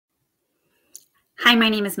Hi, my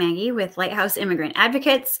name is Maggie with Lighthouse Immigrant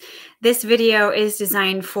Advocates. This video is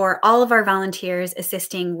designed for all of our volunteers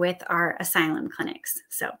assisting with our asylum clinics.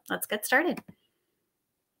 So let's get started.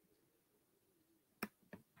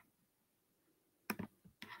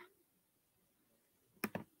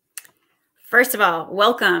 First of all,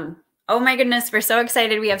 welcome. Oh my goodness, we're so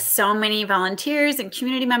excited. We have so many volunteers and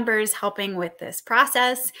community members helping with this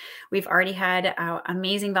process. We've already had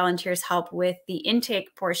amazing volunteers help with the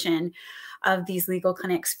intake portion of these legal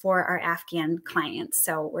clinics for our Afghan clients.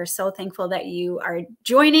 So we're so thankful that you are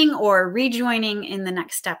joining or rejoining in the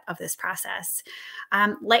next step of this process.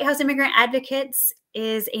 Lighthouse Immigrant Advocates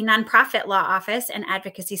is a nonprofit law office and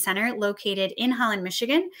advocacy center located in Holland,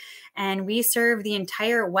 Michigan, and we serve the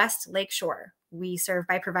entire West Lakeshore. We serve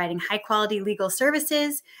by providing high quality legal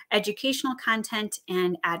services, educational content,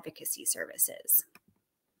 and advocacy services.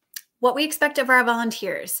 What we expect of our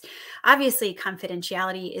volunteers. Obviously,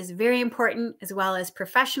 confidentiality is very important, as well as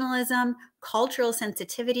professionalism, cultural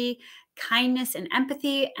sensitivity, kindness and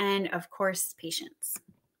empathy, and of course, patience.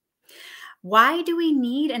 Why do we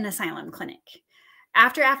need an asylum clinic?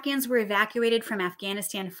 After Afghans were evacuated from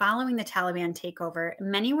Afghanistan following the Taliban takeover,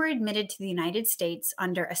 many were admitted to the United States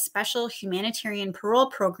under a special humanitarian parole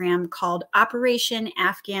program called Operation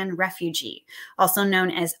Afghan Refugee, also known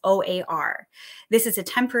as OAR. This is a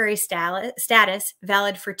temporary status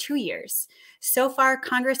valid for 2 years. So far,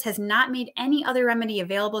 Congress has not made any other remedy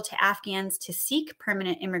available to Afghans to seek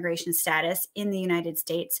permanent immigration status in the United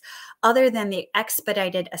States other than the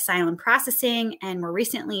expedited asylum processing, and more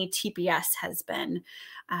recently, TPS has been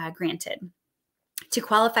granted. To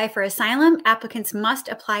qualify for asylum, applicants must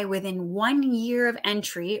apply within 1 year of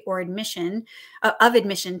entry or admission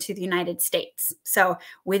to the United States. So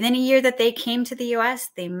within a year that they came to the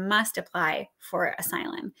U.S., they must apply for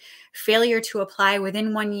asylum. Failure to apply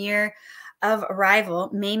within 1 year of arrival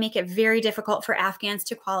may make it very difficult for Afghans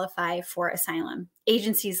to qualify for asylum.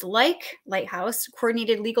 Agencies like Lighthouse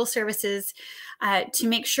coordinated legal services to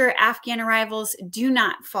make sure Afghan arrivals do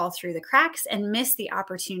not fall through the cracks and miss the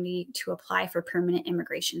opportunity to apply for permanent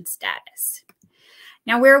immigration status.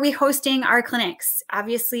 Now, where are we hosting our clinics?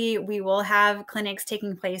 Obviously, we will have clinics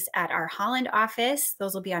taking place at our Holland office.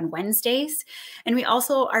 Those will be on Wednesdays. And we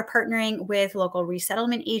also are partnering with local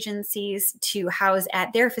resettlement agencies to house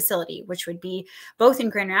at their facility, which would be both in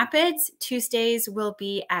Grand Rapids. Tuesdays will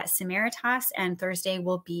be at Samaritas, and Thursday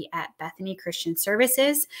will be at Bethany Christian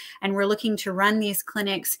Services. And we're looking to run these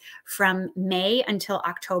clinics from May until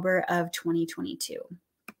October of 2022.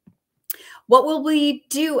 What will we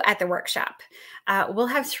do at the workshop? We'll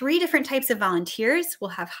have 3 different types of volunteers. We'll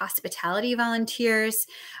have hospitality volunteers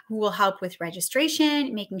who will help with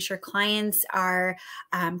registration, making sure clients are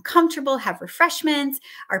comfortable, have refreshments,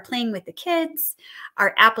 are playing with the kids.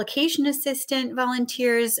 Our application assistant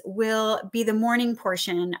volunteers will be the morning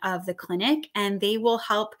portion of the clinic, and they will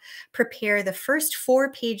help prepare the first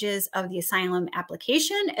 4 pages of the asylum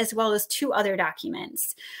application, as well as 2 other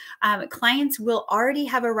documents. Clients will already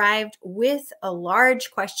have arrived with a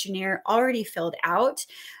large questionnaire already filled out.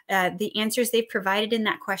 The answers they've provided in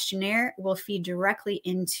that questionnaire will feed directly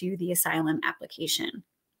into the asylum application.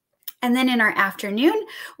 And then in our afternoon,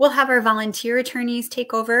 we'll have our volunteer attorneys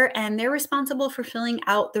take over, and they're responsible for filling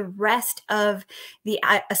out the rest of the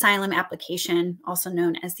asylum application, also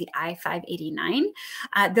known as the I-589.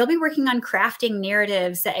 They'll be working on crafting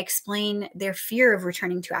narratives that explain their fear of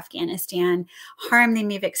returning to Afghanistan, harm they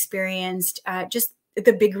may have experienced, just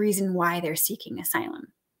the big reason why they're seeking asylum.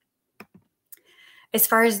 As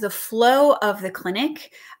far as the flow of the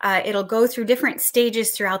clinic, it'll go through different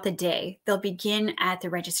stages throughout the day. They'll begin at the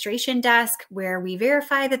registration desk, where we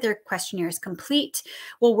verify that their questionnaire is complete.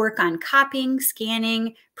 We'll work on copying,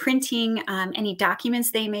 scanning, printing any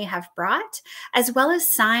documents they may have brought, as well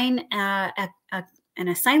as sign an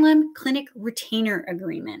asylum clinic retainer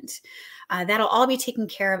agreement. That'll all be taken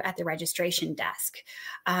care of at the registration desk.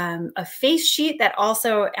 A face sheet that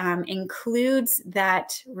also includes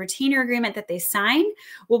that retainer agreement that they sign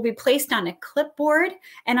will be placed on a clipboard.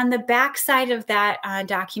 And on the back side of that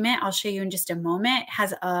document, I'll show you in just a moment,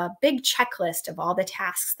 has a big checklist of all the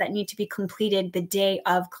tasks that need to be completed the day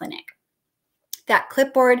of clinic. That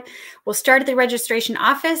clipboard will start at the registration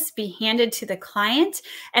office, be handed to the client,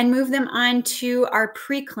 and move them on to our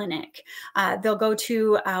pre-clinic. They'll go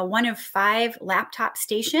to one of 5 laptop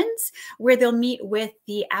stations where they'll meet with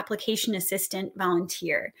the application assistant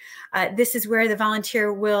volunteer. This is where the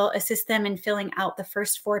volunteer will assist them in filling out the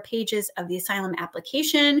first 4 pages of the asylum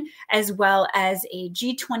application, as well as a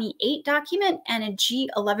G-28 document and a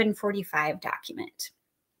G-1145 document.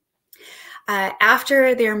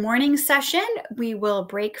 After their morning session, we will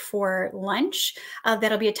break for lunch.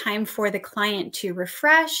 That'll be a time for the client to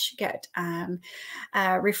refresh, get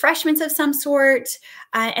refreshments of some sort.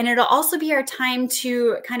 And it'll also be our time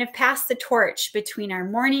to kind of pass the torch between our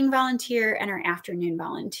morning volunteer and our afternoon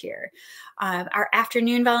volunteer. Our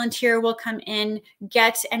afternoon volunteer will come in,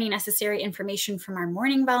 get any necessary information from our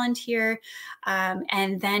morning volunteer,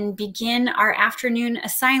 and then begin our afternoon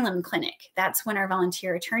asylum clinic. That's when our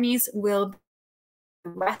volunteer attorneys will the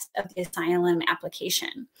rest of the asylum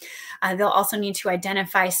application. They'll also need to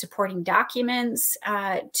identify supporting documents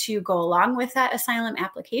to go along with that asylum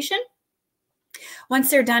application. Once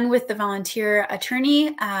they're done with the volunteer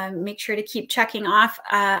attorney, make sure to keep checking off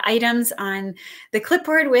items on the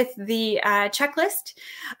clipboard with the checklist.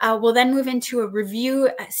 We'll then move into a review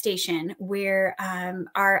station where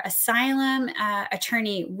our asylum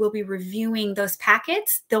attorney will be reviewing those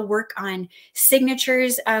packets. They'll work on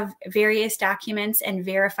signatures of various documents and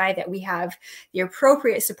verify that we have the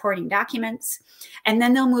appropriate supporting documents. And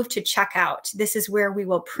then they'll move to checkout. This is where we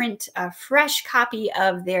will print a fresh copy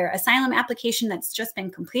of their asylum application that's just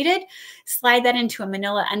been completed, slide that into a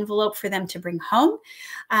manila envelope for them to bring home.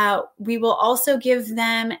 We will also give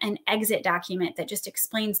them an exit document that just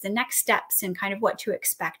explains the next steps and kind of what to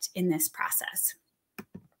expect in this process.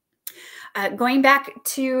 Going back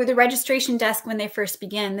to the registration desk when they first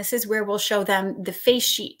begin, this is where we'll show them the face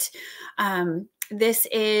sheet. This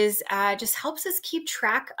is just helps us keep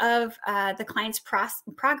track of the client's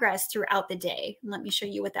progress throughout the day. Let me show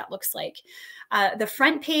you what that looks like. The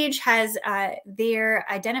front page has their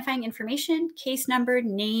identifying information, case number,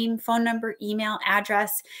 name, phone number, email,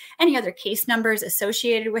 address, any other case numbers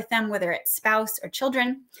associated with them, whether it's spouse or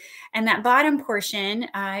children. And that bottom portion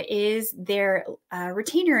is their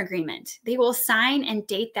retainer agreement. They will sign and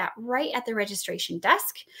date that right at the registration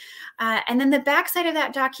desk. And then the back side of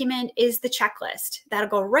that document is the checklist. That'll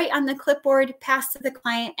go right on the clipboard, pass to the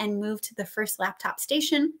client, and move to the first laptop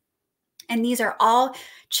station. And these are all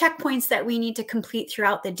checkpoints that we need to complete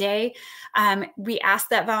throughout the day. We ask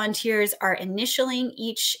that volunteers are initialing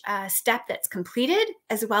each step that's completed,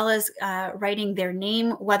 as well as writing their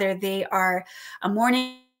name, whether they are a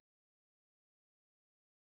morning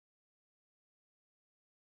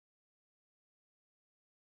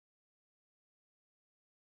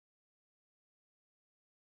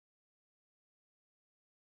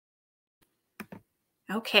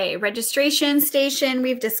Okay, registration station,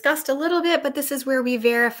 we've discussed a little bit, but this is where we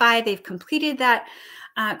verify they've completed that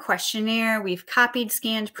questionnaire. We've copied,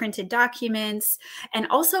 scanned, printed documents, and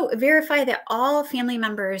also verify that all family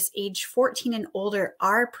members age 14 and older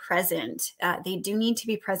are present. They do need to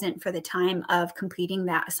be present for the time of completing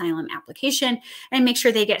that asylum application, and make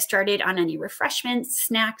sure they get started on any refreshments,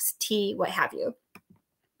 snacks, tea, what have you.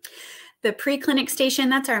 The pre-clinic station,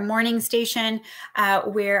 that's our morning station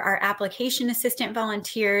where our application assistant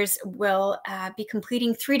volunteers will be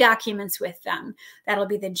completing 3 documents with them. That'll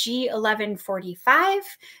be the G1145,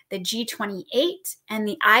 the G28, and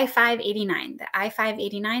the I-589. The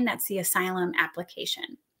I-589, that's the asylum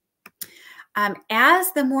application.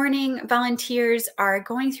 As the morning volunteers are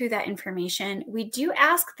going through that information, we do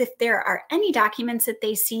ask if there are any documents that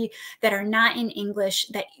they see that are not in English,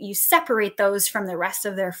 that you separate those from the rest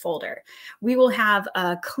of their folder. We will have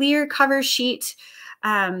a clear cover sheet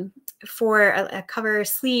for a cover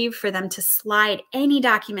sleeve for them to slide any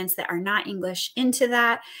documents that are not English into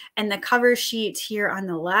that. And the cover sheet here on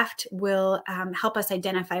the left will help us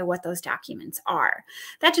identify what those documents are.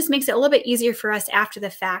 That just makes it a little bit easier for us after the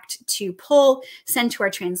fact to pull, send to our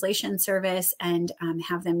translation service, and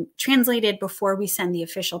have them translated before we send the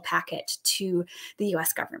official packet to the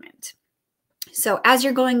US government. So as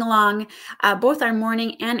you're going along, both our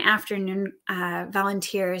morning and afternoon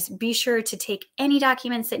volunteers, be sure to take any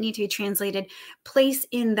documents that need to be translated, place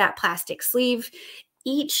in that plastic sleeve.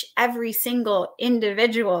 Every single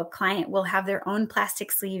individual client will have their own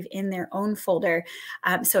plastic sleeve in their own folder.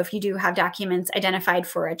 So if you do have documents identified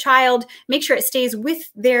for a child, make sure it stays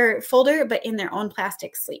with their folder, but in their own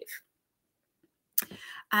plastic sleeve.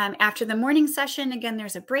 After the morning session, again,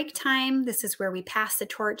 there's a break time. This is where we pass the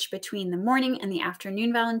torch between the morning and the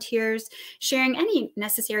afternoon volunteers, sharing any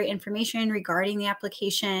necessary information regarding the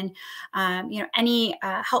application, any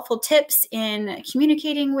helpful tips in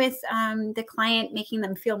communicating with the client, making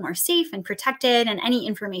them feel more safe and protected, and any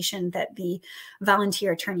information that the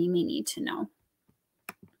volunteer attorney may need to know.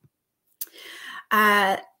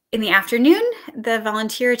 In the afternoon, the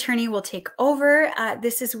volunteer attorney will take over.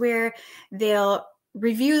 This is where they'll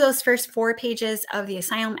review those first 4 pages of the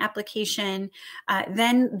asylum application.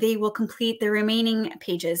 Then they will complete the remaining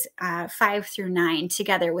pages, 5 through 9,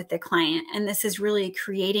 together with the client. And this is really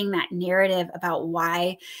creating that narrative about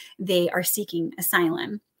why they are seeking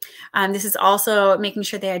asylum. This is also making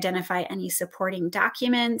sure they identify any supporting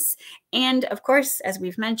documents. And of course, as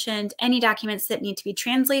we've mentioned, any documents that need to be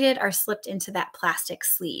translated are slipped into that plastic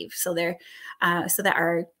sleeve. So so that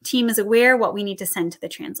our team is aware what we need to send to the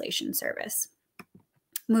translation service.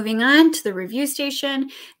 Moving on to the review station,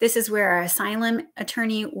 this is where our asylum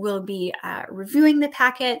attorney will be reviewing the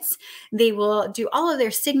packets. They will do all of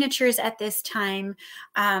their signatures at this time.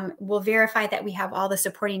 We'll verify that we have all the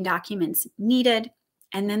supporting documents needed,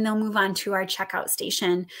 and then they'll move on to our checkout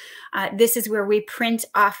station. This is where we print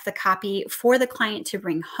off the copy for the client to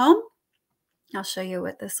bring home. I'll show you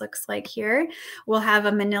what this looks like here. We'll have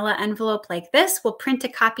a manila envelope like this. We'll print a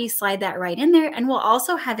copy, slide that right in there, and we'll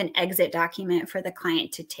also have an exit document for the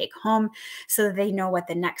client to take home so that they know what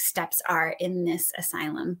the next steps are in this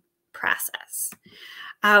asylum process.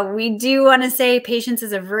 We do want to say patience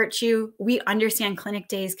is a virtue. We understand clinic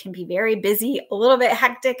days can be very busy, a little bit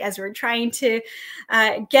hectic as we're trying to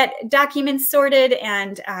get documents sorted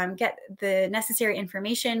and get the necessary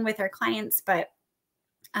information with our clients, but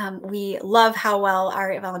we love how well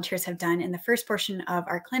our volunteers have done in the first portion of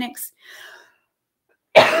our clinics.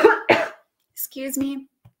 Excuse me.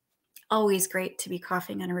 Always great to be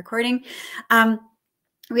coughing on a recording.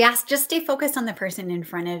 We ask just stay focused on the person in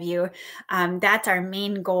front of you. That's our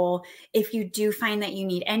main goal. If you do find that you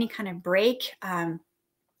need any kind of break,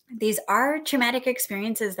 these are traumatic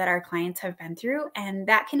experiences that our clients have been through, and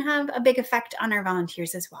that can have a big effect on our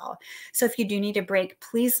volunteers as well. So if you do need a break,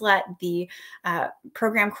 please let the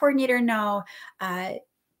program coordinator know.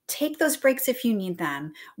 Take those breaks if you need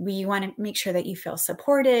them. We want to make sure that you feel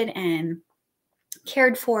supported and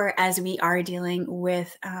cared for as we are dealing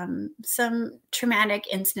with some traumatic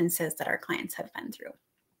instances that our clients have been through.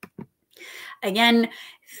 Again,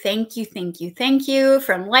 thank you, thank you, thank you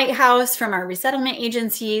from Lighthouse, from our resettlement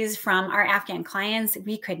agencies, from our Afghan clients.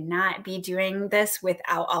 We could not be doing this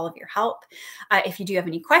without all of your help. If you do have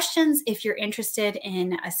any questions, if you're interested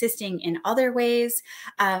in assisting in other ways,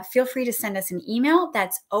 feel free to send us an email.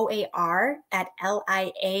 That's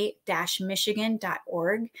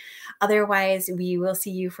oar@lia-michigan.org. Otherwise, we will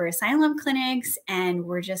see you for asylum clinics, and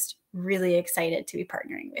we're just really excited to be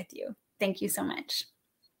partnering with you. Thank you so much.